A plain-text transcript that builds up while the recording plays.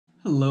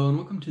Hello and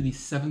welcome to the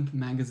 7th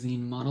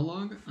magazine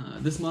monologue.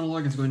 This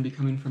monologue is going to be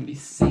coming from the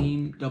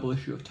same double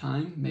issue of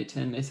Time, May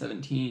 10, May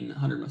 17,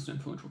 100 Most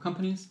Influential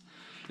Companies.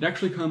 It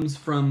actually comes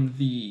from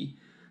the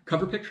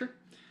cover picture.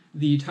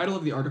 The title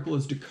of the article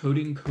is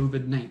Decoding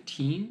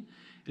COVID-19.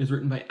 It is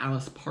written by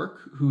Alice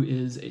Park, who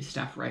is a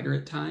staff writer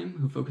at Time,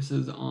 who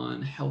focuses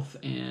on health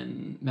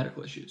and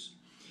medical issues.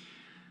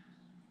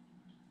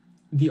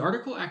 The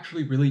article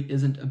actually really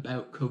isn't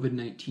about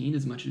COVID-19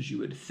 as much as you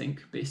would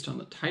think based on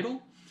the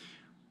title.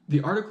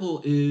 The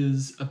article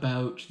is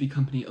about the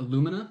company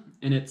Illumina,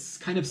 and it's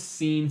kind of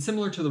seen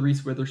similar to the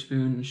Reese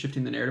Witherspoon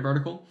Shifting the Narrative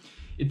article.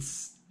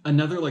 It's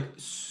another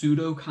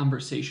pseudo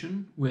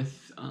conversation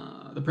with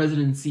the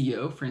president and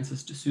CEO,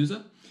 Francis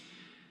D'Souza.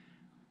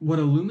 What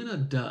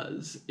Illumina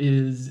does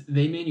is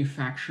they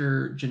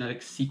manufacture genetic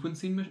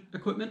sequencing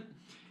equipment,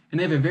 and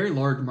they have a very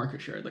large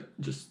market share,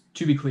 just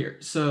to be clear.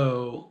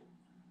 So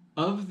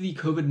of the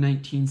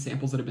COVID-19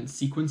 samples that have been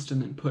sequenced and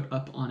then put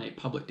up on a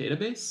public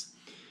database,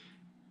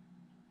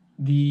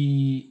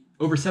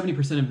 over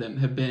 70% of them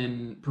have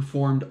been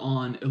performed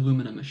on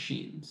Illumina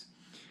machines.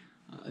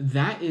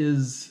 That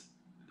is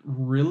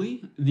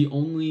really the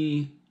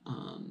only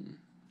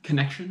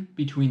connection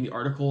between the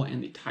article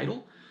and the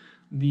title.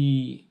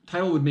 The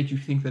title would make you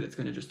think that it's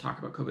going to just talk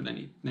about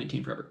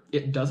COVID-19 forever.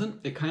 It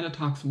doesn't. It kind of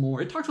talks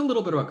more. It talks a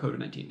little bit about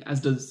COVID-19,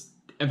 as does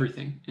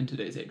everything in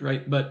today's age,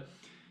 right? But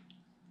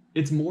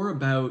it's more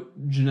about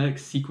genetic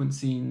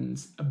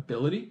sequencing's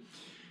ability.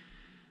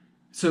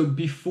 So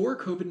before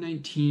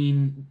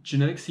COVID-19,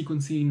 genetic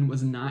sequencing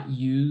was not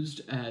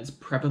used as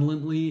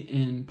prevalently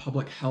in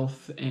public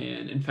health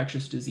and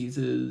infectious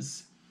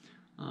diseases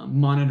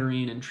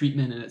monitoring and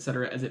treatment and et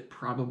cetera as it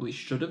probably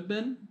should have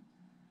been.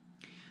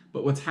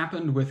 But what's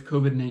happened with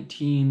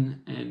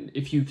COVID-19, and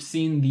if you've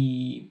seen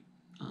the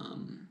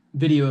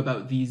video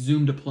about the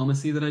Zoom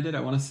diplomacy that I did,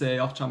 I want to say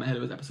off the top of my head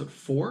it was episode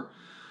 4,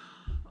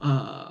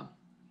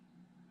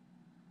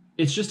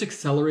 it's just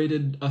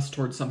accelerated us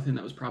towards something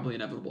that was probably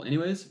inevitable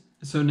anyways.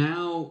 So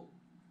now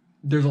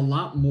there's a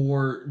lot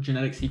more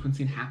genetic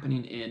sequencing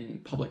happening in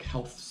public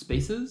health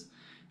spaces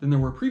than there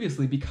were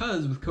previously,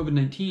 because with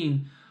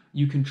COVID-19,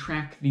 you can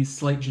track these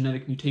slight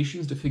genetic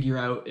mutations to figure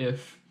out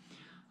if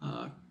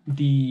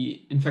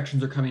the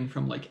infections are coming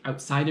from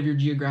outside of your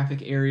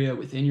geographic area,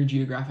 within your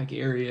geographic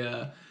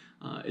area.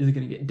 Is it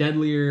going to get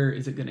deadlier?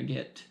 Is it going to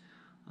get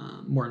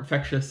more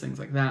infectious? Things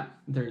like that.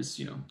 There's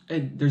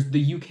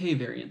the UK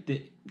variant,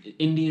 the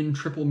Indian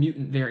triple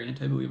mutant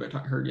variant, I believe I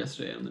heard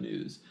yesterday on the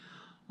news.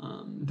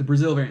 The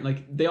Brazil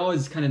variant, they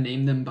always kind of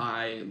name them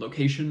by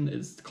location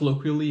is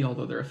colloquially,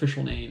 although their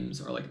official names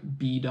are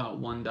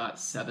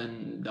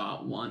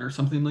B.1.7.1 or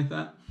something like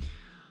that.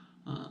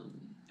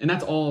 And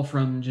that's all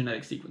from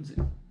genetic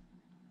sequencing.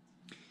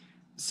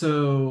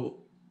 So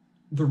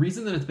the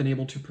reason that it's been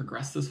able to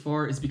progress this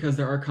far is because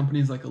there are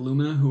companies like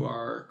Illumina who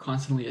are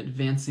constantly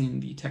advancing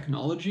the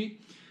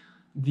technology.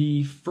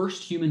 The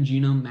first human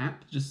genome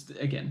map, just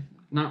again,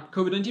 not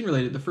COVID-19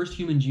 related, the first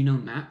human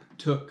genome map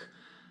took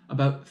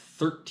about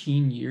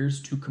 13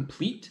 years to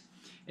complete.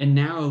 And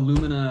now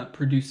Illumina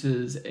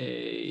produces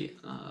a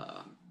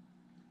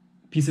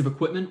piece of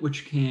equipment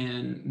which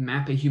can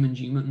map a human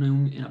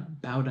genome in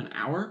about an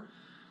hour.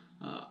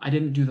 I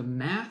didn't do the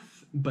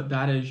math, but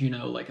that is,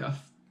 a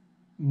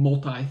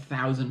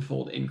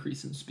multi-thousand-fold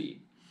increase in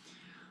speed.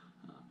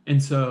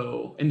 And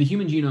the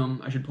human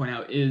genome, I should point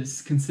out,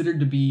 is considered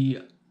to be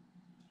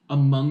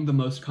among the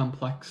most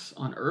complex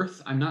on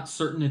Earth. I'm not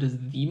certain it is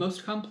the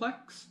most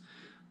complex,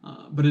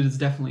 but it is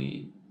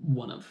definitely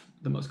one of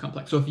the most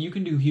complex. So if you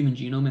can do human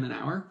genome in an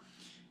hour,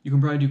 you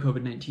can probably do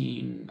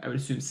COVID-19, I would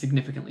assume,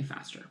 significantly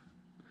faster.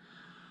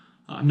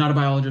 I'm not a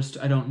biologist.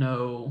 I don't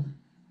know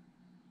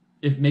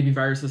if maybe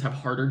viruses have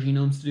harder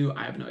genomes to do.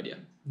 I have no idea.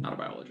 I'm not a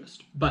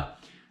biologist. But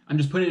I'm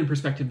just putting it in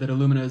perspective that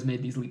Illumina has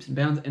made these leaps and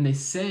bounds, and they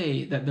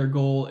say that their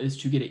goal is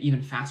to get it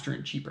even faster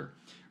and cheaper.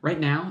 Right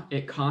now,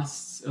 it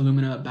costs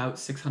Illumina about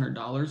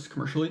 $600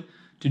 commercially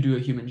to do a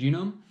human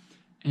genome.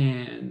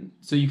 And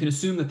so you can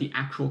assume that the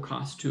actual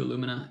cost to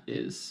Illumina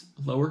is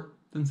lower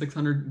than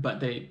 $600, but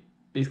that's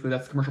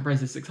the commercial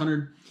price is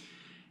 $600.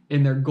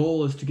 And their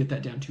goal is to get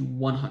that down to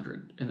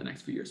 $100 in the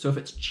next few years. So if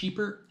it's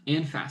cheaper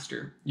and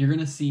faster, you're going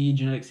to see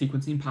genetic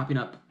sequencing popping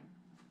up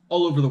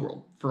all over the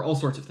world for all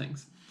sorts of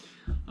things.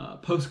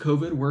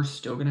 Post-COVID, we're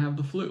still going to have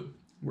the flu.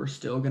 We're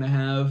still going to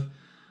have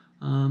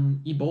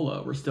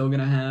Ebola. We're still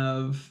going to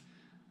have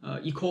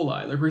E.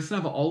 coli. We're going to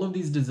have all of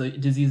these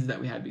diseases that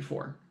we had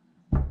before.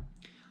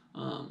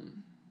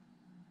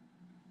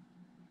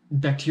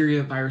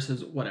 Bacteria,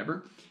 viruses,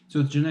 whatever. So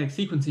with genetic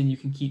sequencing, you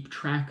can keep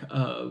track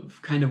of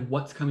kind of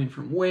what's coming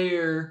from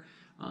where,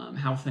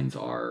 how things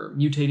are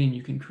mutating.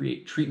 You can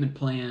create treatment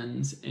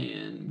plans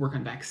and work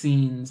on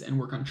vaccines and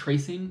work on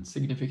tracing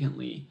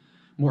significantly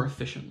more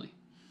efficiently.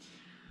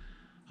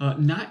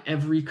 Not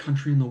every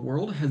country in the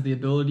world has the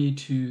ability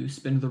to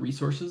spend the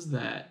resources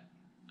that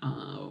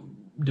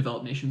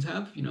developed nations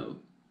have.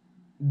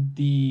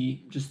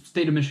 The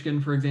state of Michigan,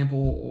 for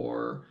example,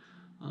 or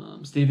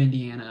state of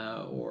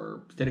Indiana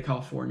or state of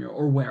California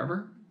or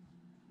wherever,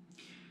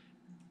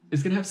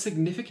 is going to have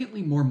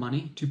significantly more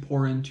money to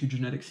pour into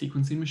genetic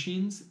sequencing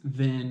machines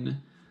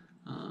than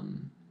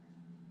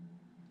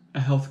a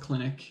health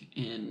clinic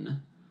in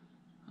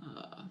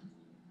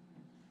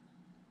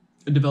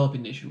a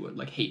developing nation would,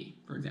 like Haiti,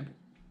 for example.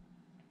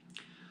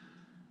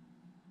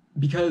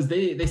 Because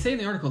they say in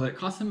the article that it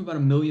costs them about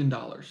 $1 million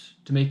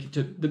to make it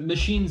to the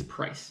machine's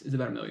price is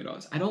about $1 million.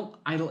 I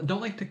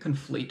don't like to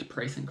conflate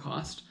price and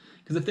cost,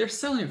 because if they're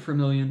selling it for $1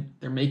 million,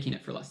 they're making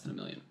it for less than $1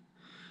 million.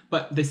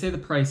 But they say the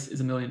price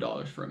is $1 million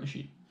for a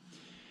machine.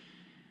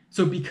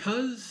 So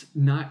because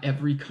not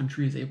every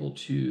country is able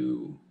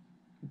to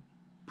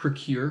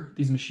procure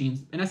these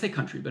machines, and I say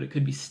country, but it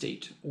could be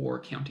state or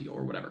county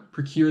or whatever,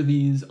 procure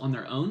these on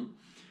their own.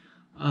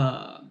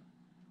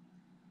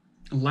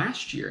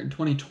 Last year in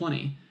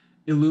 2020,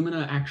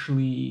 Illumina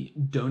actually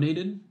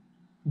donated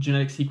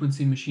genetic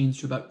sequencing machines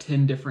to about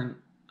 10 different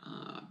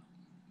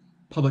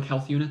public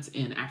health units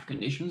in African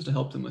nations to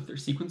help them with their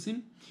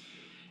sequencing.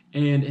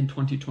 And in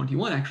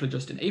 2021, actually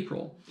just in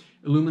April,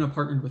 Illumina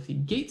partnered with the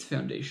Gates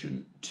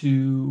Foundation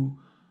to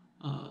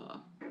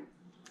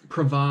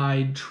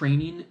provide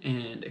training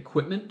and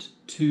equipment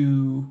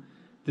to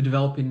the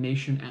developing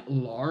nation at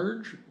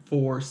large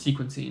for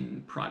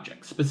sequencing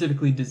projects,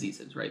 specifically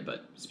diseases, right?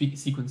 But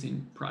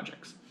sequencing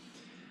projects.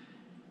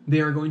 They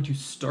are going to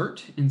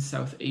start in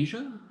South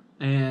Asia,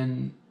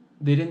 and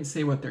they didn't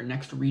say what their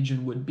next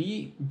region would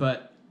be,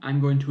 but I'm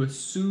going to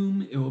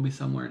assume it will be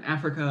somewhere in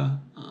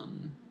Africa.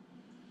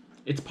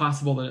 It's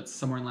possible that it's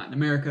somewhere in Latin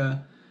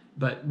America,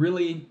 but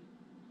really,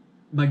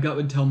 my gut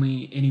would tell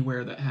me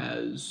anywhere that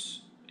has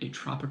a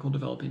tropical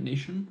developing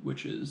nation,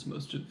 which is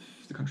most of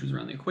the countries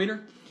around the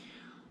equator,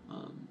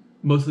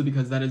 mostly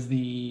because that is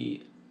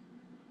the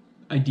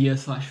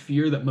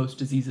idea/fear that most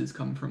diseases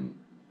come from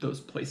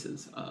those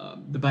places.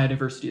 The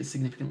biodiversity is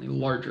significantly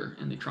larger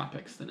in the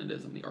tropics than it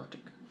is in the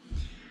Arctic.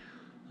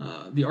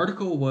 The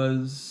article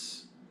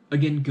was,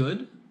 again,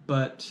 good,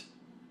 but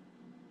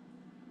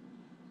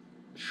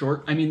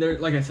short. I mean,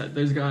 like I said,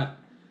 there's got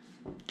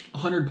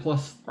 100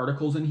 plus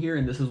articles in here,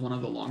 and this is one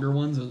of the longer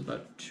ones. It was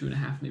about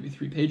 2.5, maybe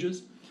 3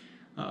 pages.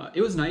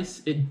 It was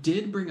nice. It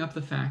did bring up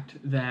the fact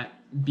that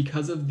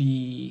because of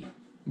the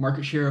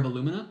market share of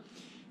Illumina,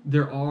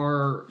 there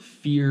are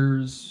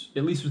fears,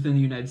 at least within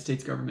the United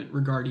States government,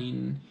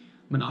 regarding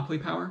monopoly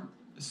power.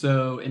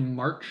 So in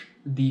March,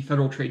 the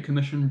Federal Trade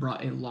Commission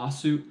brought a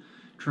lawsuit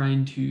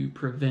trying to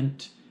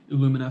prevent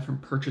Illumina from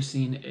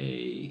purchasing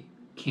a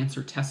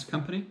cancer test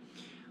company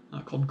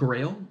called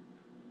Grail.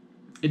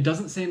 It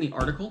doesn't say in the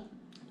article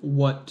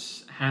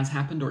what has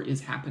happened or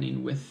is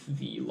happening with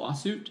the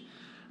lawsuit.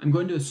 I'm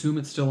going to assume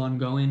it's still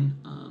ongoing.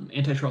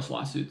 Antitrust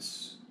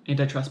lawsuits,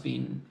 antitrust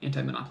being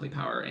anti-monopoly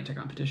power,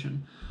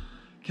 anti-competition,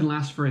 can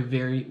last for a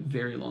very,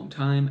 very long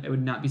time. I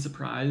would not be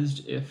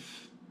surprised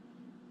if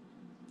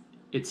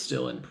it's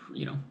still in,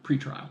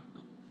 pre-trial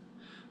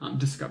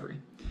discovery.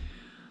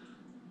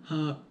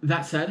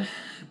 That said,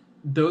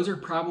 those are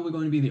probably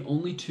going to be the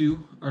only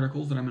 2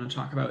 articles that I'm going to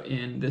talk about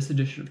in this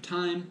edition of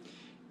Time.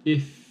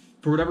 If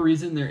for whatever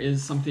reason there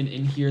is something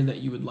in here that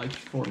you would like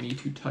for me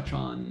to touch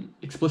on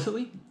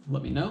explicitly,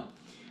 let me know.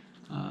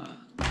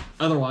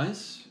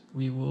 Otherwise,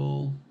 we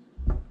will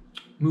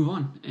move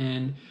on.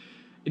 And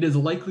it is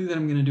likely that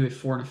I'm going to do a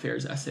foreign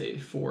affairs essay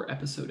for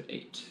episode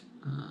 8.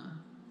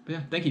 But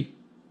yeah, thank you.